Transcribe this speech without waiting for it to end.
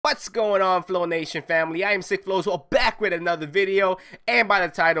What's going on, Flow Nation family? I am Iamsickflowz. We're back with another video, and by the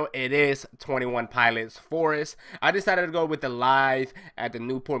title, it is 21 Pilots Forest. I decided to go with the live at the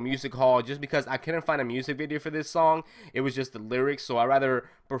Newport Music Hall just because I couldn't find a music video for this song. It was just the lyrics, so I'd rather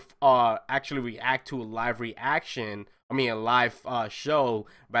actually react to a live reaction. I mean, a live show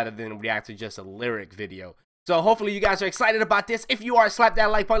rather than react to just a lyric video. So hopefully you guys are excited about this. If you are, slap that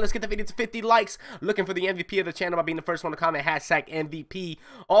like button. Let's get the video to 50 likes. Looking for the MVP of the channel by being the first one to comment, hashtag MVP.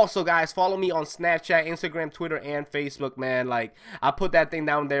 Also, guys, follow me on Snapchat, Instagram, Twitter, and Facebook, man. Like, I put that thing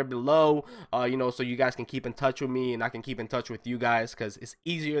down there below, you know, so you guys can keep in touch with me and I can keep in touch with you guys, because it's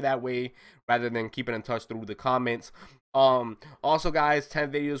easier that way rather than keeping in touch through the comments. Also, guys,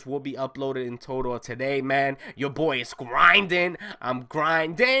 10 videos will be uploaded in total today, man. Your boy is grinding. I'm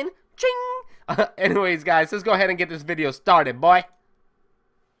grinding. Ching! Anyways, guys, let's go ahead and get this video started, boy.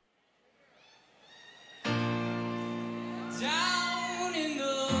 Down in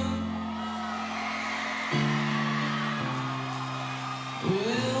the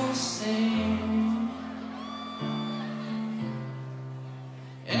we'll sing,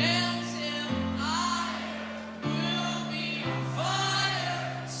 and I will be on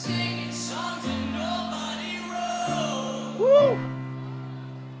fire, singing songs that nobody wrote. Woo!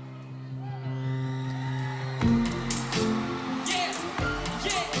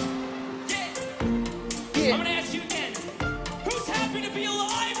 I'm gonna ask you again, who's happy to be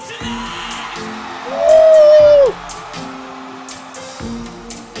alive tonight? Woo!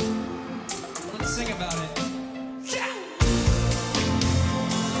 Let's sing about it. Yeah.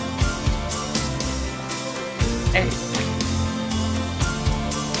 Hey.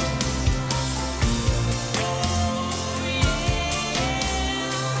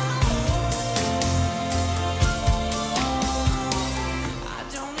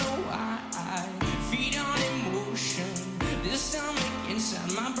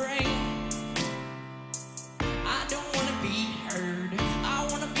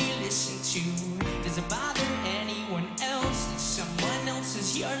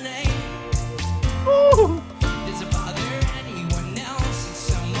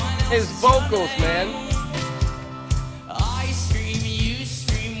 His vocals, man. I scream, you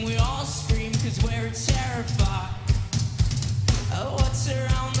scream, we all scream, cause we're terrified of what's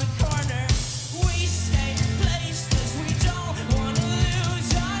around the corner. We stay placed cause we don't want to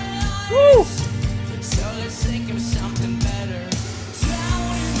lose our lives. Woo! So let's think of something better.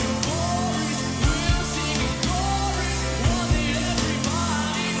 Down in the forest, we'll sing a chorus, one that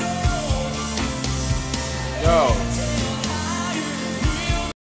everybody knows. Yo.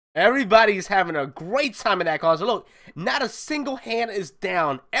 Everybody's having a great time in that concert. Look, not a single hand is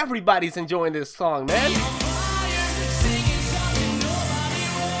down. Everybody's enjoying this song, man.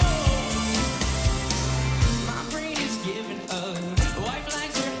 My brain is giving up. White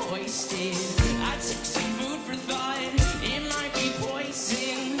flags are hoisted. I took some food for thought. It might be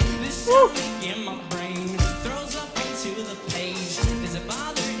poison. This song in my brain throws up into the page. Does it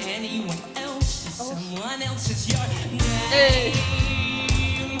bother anyone else? Is someone else's your name? Hey.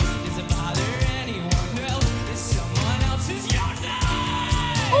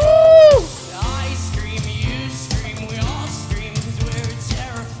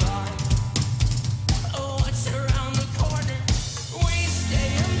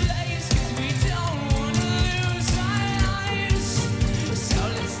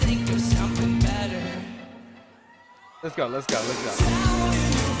 Let's go, let's go, let's go.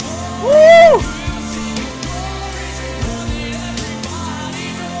 Woo!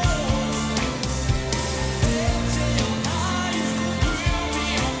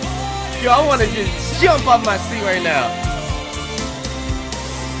 Yo, I want to just jump off my seat right now.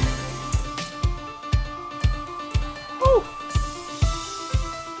 Woo!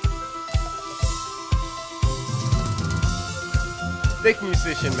 Thick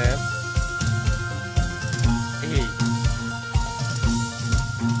musician, man. Hey.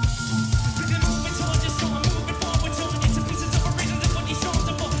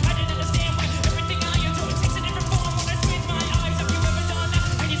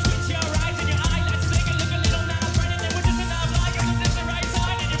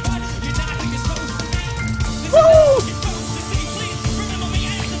 Woo!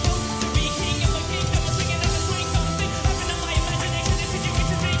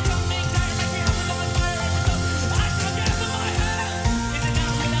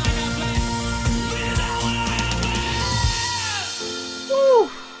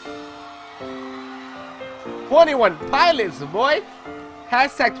 21 Pilots, boy.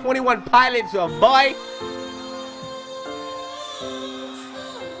 Hashtag 21 Pilots, boy.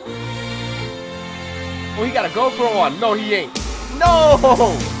 Oh, he got a GoPro on. No, he ain't.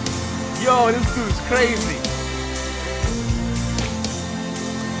 No! Yo, this dude's crazy.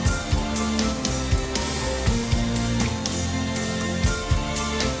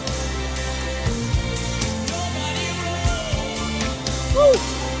 Woo.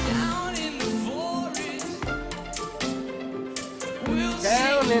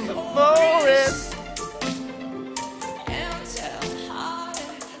 Down in the forest.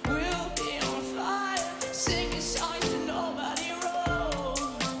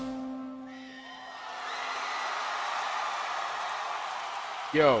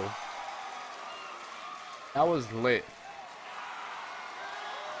 Yo, that was lit.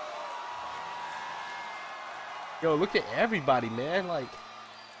 Yo, look at everybody, man. Like,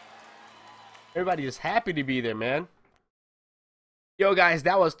 everybody is happy to be there, man. Yo, guys,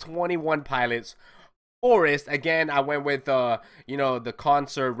 that was 21 Pilots. Forest. Again, I went with you know, the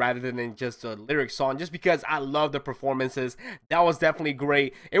concert rather than just a lyric song, just because I love the performances. That was definitely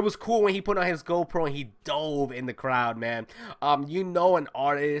great. It was cool when he put on his GoPro and he dove in the crowd, man. You know, an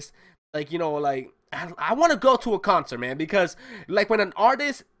artist, like, you know, like, I want to go to a concert, man, because like when an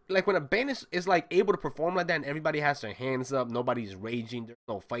artist, like when a band is like able to perform like that and everybody has their hands up, nobody's raging, there's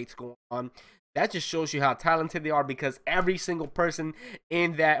no fights going on, that just shows you how talented they are, because every single person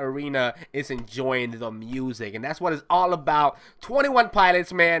in that arena is enjoying the music, and that's what it's all about. 21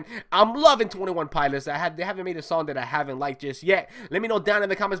 Pilots, man. I'm loving 21 Pilots. They haven't made a song that I haven't liked just yet. Let me know down in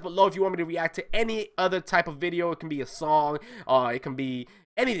the comments below if you want me to react to any other type of video. It can be a song, it can be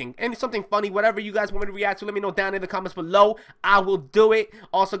anything, something funny, whatever you guys want me to react to. Let me know down in the comments below. I will do it.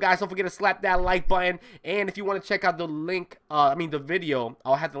 Also, guys, don't forget to slap that like button, and if you want to check out the link, the video,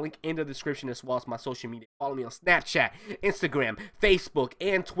 I'll have the link in the description, as well as my social media. Follow me on Snapchat, Instagram, Facebook,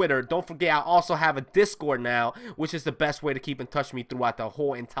 and Twitter. Don't forget, I also have a Discord now, which is the best way to keep in touch with me throughout the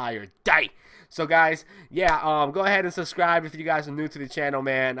whole entire day. So, guys, yeah, go ahead and subscribe if you guys are new to the channel,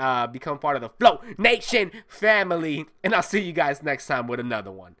 man. Become part of the Flow Nation family, and I'll see you guys next time with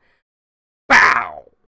another one.